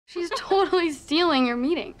She's totally stealing your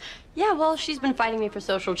meeting. Yeah, well, she's been fighting me for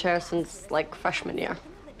social chair since, like, freshman year.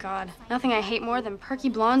 God, nothing I hate more than perky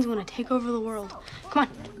blondes who want to take over the world. Come on.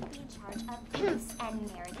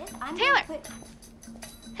 Taylor!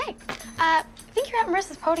 Hey, I think you're at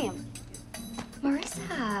Marissa's podium.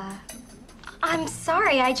 Marissa, I'm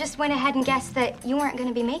sorry. I just went ahead and guessed that you weren't going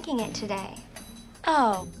to be making it today.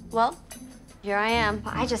 Oh, well, here I am.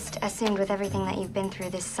 Well, I just assumed with everything that you've been through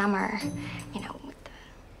this summer, you know, with the...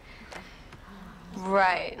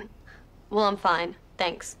 Right. Well, I'm fine.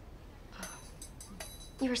 Thanks.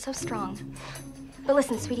 You were so strong. But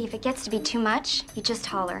listen, sweetie, if it gets to be too much, you just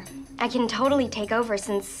holler. I can totally take over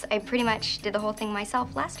since I pretty much did the whole thing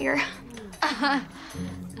myself last year.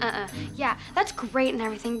 Yeah, that's great and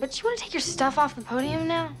everything, but you want to take your stuff off the podium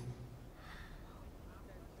now?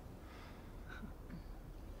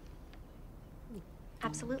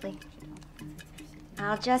 Absolutely.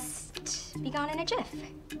 I'll just be gone in a jiff.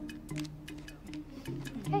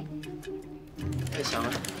 Okay. Hey,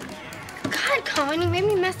 Summer. God, Colin, you made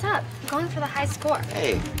me mess up. I'm going for the high score.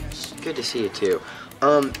 Hey, it's good to see you, too.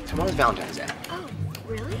 Tomorrow's Valentine's Day. Oh,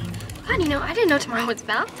 really? God, you know, I didn't know tomorrow was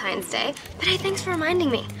Valentine's Day, but hey, thanks for reminding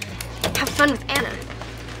me. Have fun with Anna.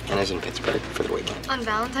 Anna's in Pittsburgh for the weekend. On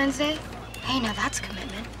Valentine's Day? Hey, now that's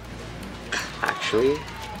commitment. Actually,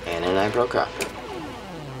 Anna and I broke up.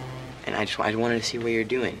 And I wanted to see what you're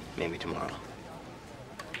doing, maybe tomorrow.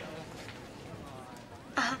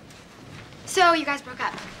 Uh-huh. So, you guys broke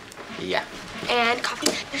up? Yeah. And Coffee,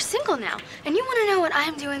 you're single now, and you want to know what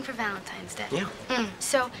I'm doing for Valentine's Day. Yeah.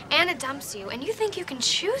 So, Anna dumps you, and you think you can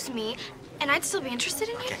choose me, and I'd still be interested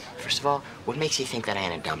in you? Okay, first of all, what makes you think that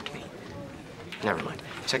Anna dumped me? Never mind.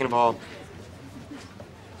 Second of all,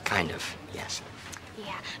 kind of, yes.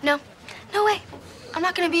 Yeah. No way. I'm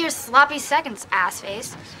not going to be your sloppy seconds, ass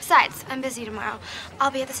face. Besides, I'm busy tomorrow. I'll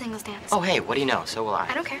be at the singles dance. Oh, hey, what do you know? So will I.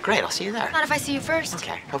 I don't care. Great, I'll see you there. Not if I see you first.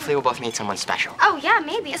 Okay, hopefully we'll both meet someone special. Oh, yeah,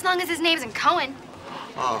 maybe, as long as his name's in Cohen.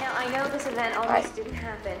 Oh. Now, I know this event almost didn't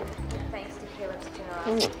happen, thanks to Caleb's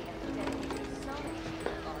generosity.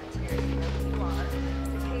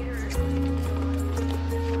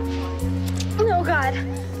 Oh, God.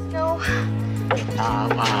 No.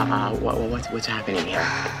 What's happening here?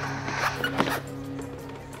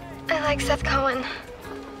 I like Seth Cohen.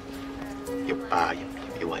 You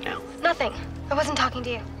what now? Nothing. I wasn't talking to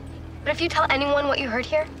you. But if you tell anyone what you heard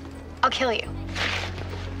here, I'll kill you.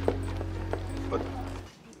 What?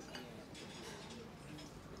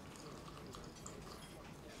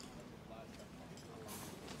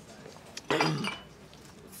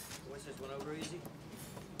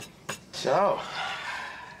 So,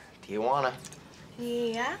 do you wanna?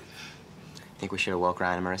 Yeah? Think we should have woke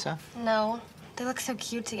Ryan and Marissa? No. They look so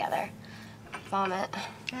cute together. Vomit.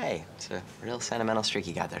 Hey, it's a real sentimental streak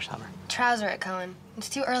you got there, Summer. Trouser it, Cohen. It's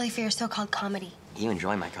too early for your so-called comedy. You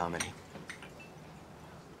enjoy my comedy.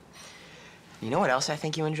 You know what else I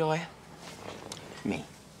think you enjoy? Me.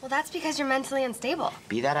 Well, that's because you're mentally unstable.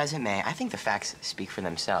 Be that as it may, I think the facts speak for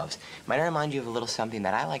themselves. Might I remind you of a little something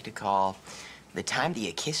that I like to call the time that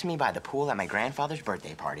you kissed me by the pool at my grandfather's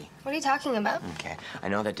birthday party. What are you talking about? Okay, I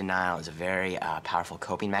know that denial is a very powerful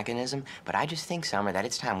coping mechanism, but I just think, Summer, that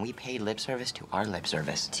it's time we paid lip service to our lip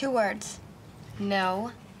service. 2 words.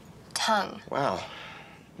 No tongue. Well,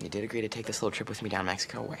 you did agree to take this little trip with me down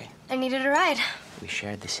Mexico way. I needed a ride. We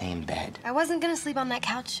shared the same bed. I wasn't gonna sleep on that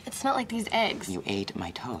couch. It smelled like these eggs. You ate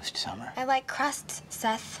my toast, Summer. I like crusts,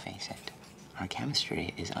 Seth. Face it, our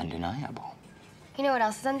chemistry is undeniable. You know what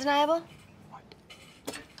else is undeniable? What?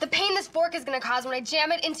 The pain this fork is gonna cause when I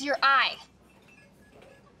jam it into your eye.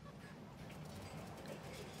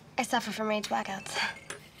 I suffer from rage blackouts.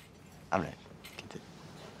 I'm gonna get the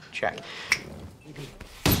check.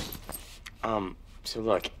 So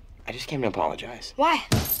look, I just came to apologize. Why?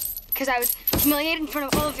 Because I was humiliated in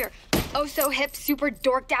front of all of your oh-so-hip, super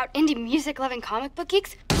dorked-out, indie music-loving comic book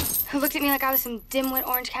geeks who looked at me like I was some dim-wit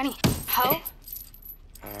Orange County hoe?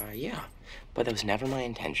 Yeah, but that was never my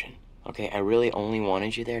intention, okay? I really only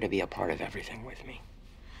wanted you there to be a part of everything with me.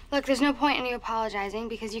 Look, there's no point in you apologizing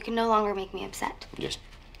because you can no longer make me upset. Just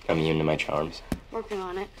immune to my charms. Working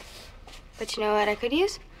on it. But you know what I could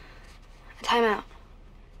use? A timeout.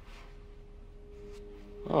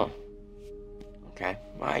 Oh. Okay.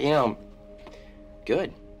 Well, you know,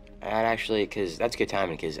 good. I'd actually, because that's good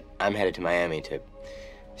timing, because I'm headed to Miami to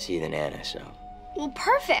see the Nana, so. Well,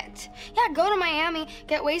 perfect. Yeah, go to Miami,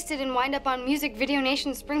 get wasted, and wind up on Music Video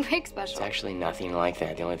Nation's Spring Break special. It's actually nothing like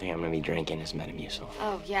that. The only thing I'm going to be drinking is Metamucil.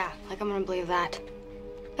 Oh, yeah. Like, I'm going to believe that.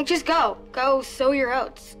 Like, just go. Go sow your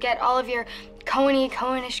oats. Get all of your Cohen-y,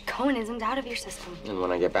 Cohenish Cohenisms out of your system. And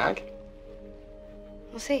when I get back?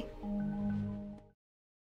 We'll see.